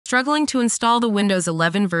Struggling to install the Windows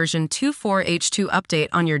 11 version 24H2 update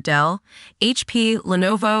on your Dell, HP,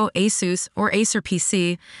 Lenovo, Asus, or Acer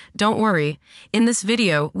PC? Don't worry. In this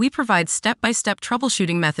video, we provide step-by-step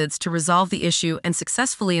troubleshooting methods to resolve the issue and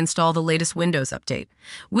successfully install the latest Windows update.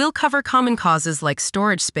 We'll cover common causes like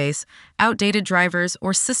storage space, outdated drivers,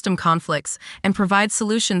 or system conflicts, and provide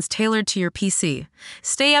solutions tailored to your PC.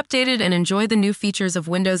 Stay updated and enjoy the new features of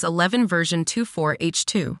Windows 11 version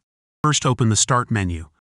 24H2. First, open the Start menu.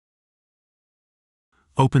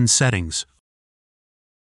 Open Settings.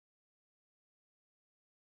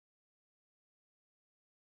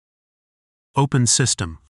 Open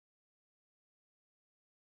System.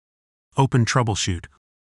 Open Troubleshoot.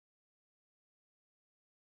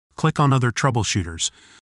 Click on Other Troubleshooters.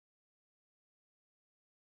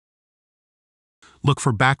 Look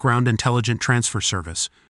for Background Intelligent Transfer Service.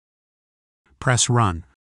 Press Run.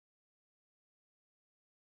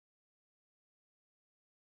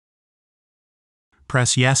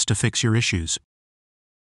 Press Yes to fix your issues.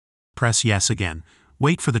 Press Yes again.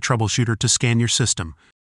 Wait for the troubleshooter to scan your system.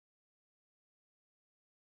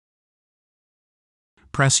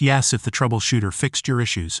 Press Yes if the troubleshooter fixed your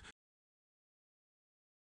issues.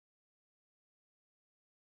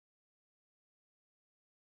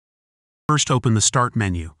 First, open the Start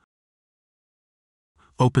menu.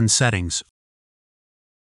 Open Settings.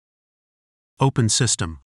 Open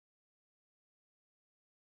System.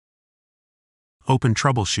 Open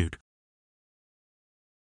Troubleshoot.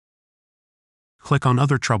 Click on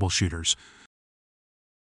Other Troubleshooters.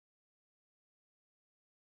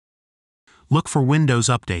 Look for Windows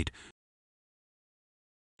Update.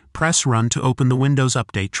 Press Run to open the Windows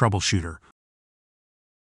Update troubleshooter.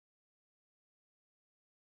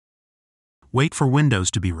 Wait for Windows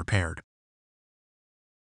to be repaired.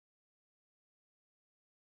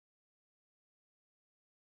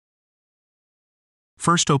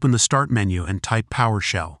 First, open the Start menu and type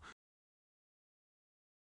PowerShell.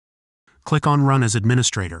 Click on Run as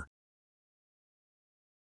Administrator.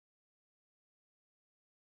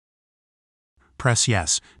 Press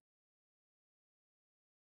Yes.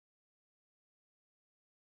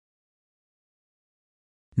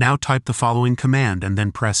 Now type the following command and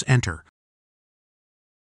then press Enter.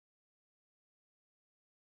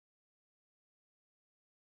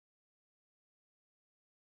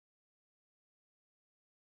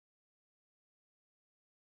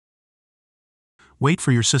 Wait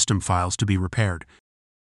for your system files to be repaired.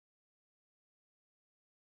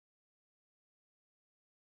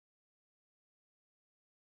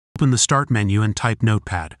 Open the Start menu and type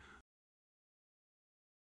Notepad.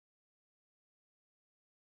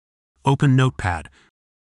 Open Notepad.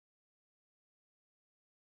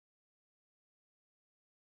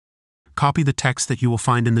 Copy the text that you will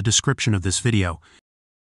find in the description of this video.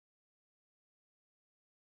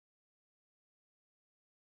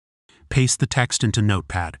 Paste the text into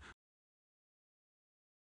Notepad.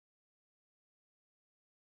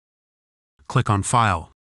 Click on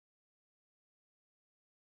File.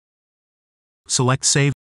 Select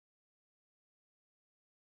Save.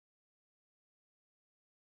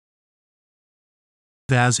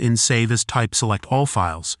 As in Save as type, select All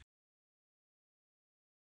Files.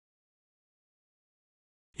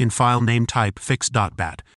 In File Name, type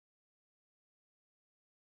fix.bat.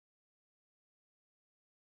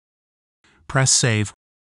 Press Save.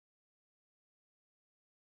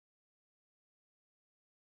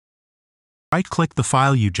 Right-click the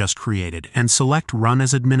file you just created and select Run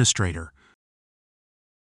as Administrator.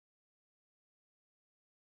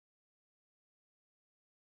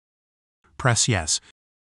 Press Yes.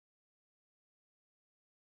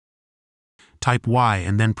 Type Y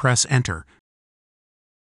and then press Enter.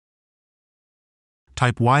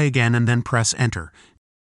 Type Y again and then press Enter.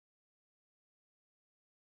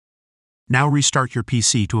 Now restart your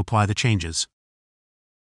PC to apply the changes.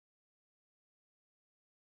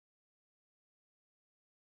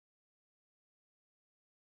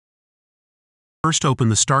 First, open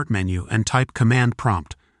the Start menu and type Command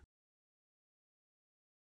Prompt.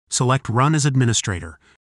 Select Run as Administrator.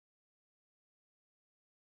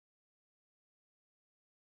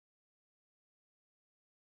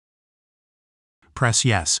 Press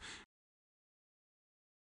Yes.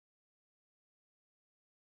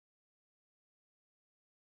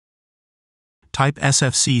 Type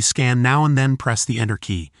SFC scan now and then press the Enter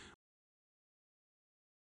key.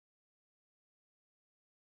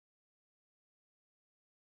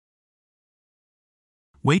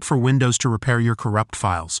 Wait for Windows to repair your corrupt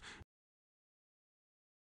files.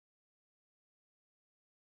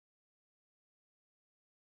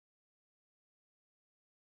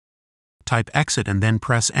 Type Exit and then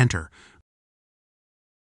press Enter.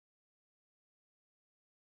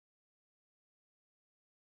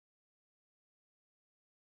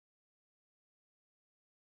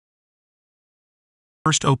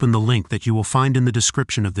 First, open the link that you will find in the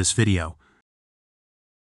description of this video.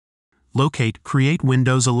 Locate Create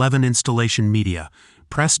Windows 11 Installation Media.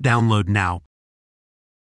 Press Download Now.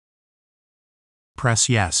 Press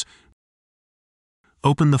Yes.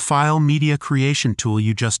 Open the File Media Creation tool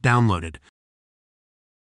you just downloaded.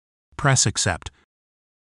 Press Accept.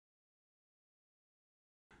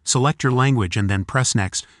 Select your language and then press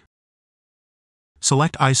Next.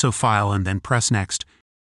 Select ISO file and then press Next.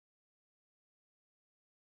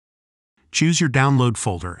 Choose your download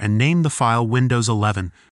folder and name the file Windows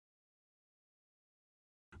 11.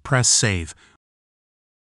 Press Save.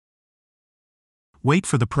 Wait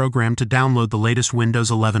for the program to download the latest Windows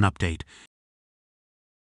 11 update.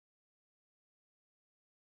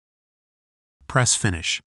 Press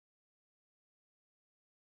Finish.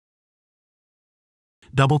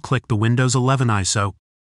 Double-click the Windows 11 ISO.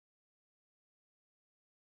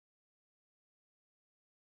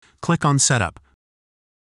 Click on Setup.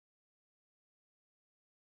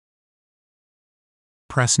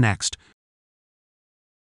 Press Next.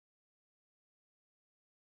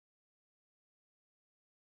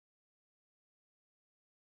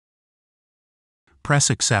 Press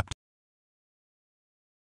Accept.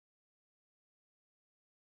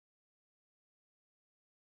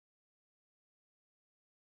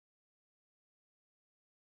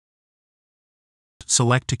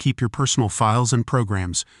 Select to keep your personal files and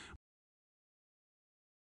programs.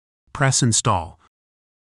 Press Install.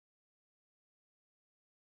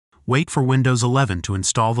 Wait for Windows 11 to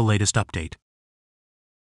install the latest update.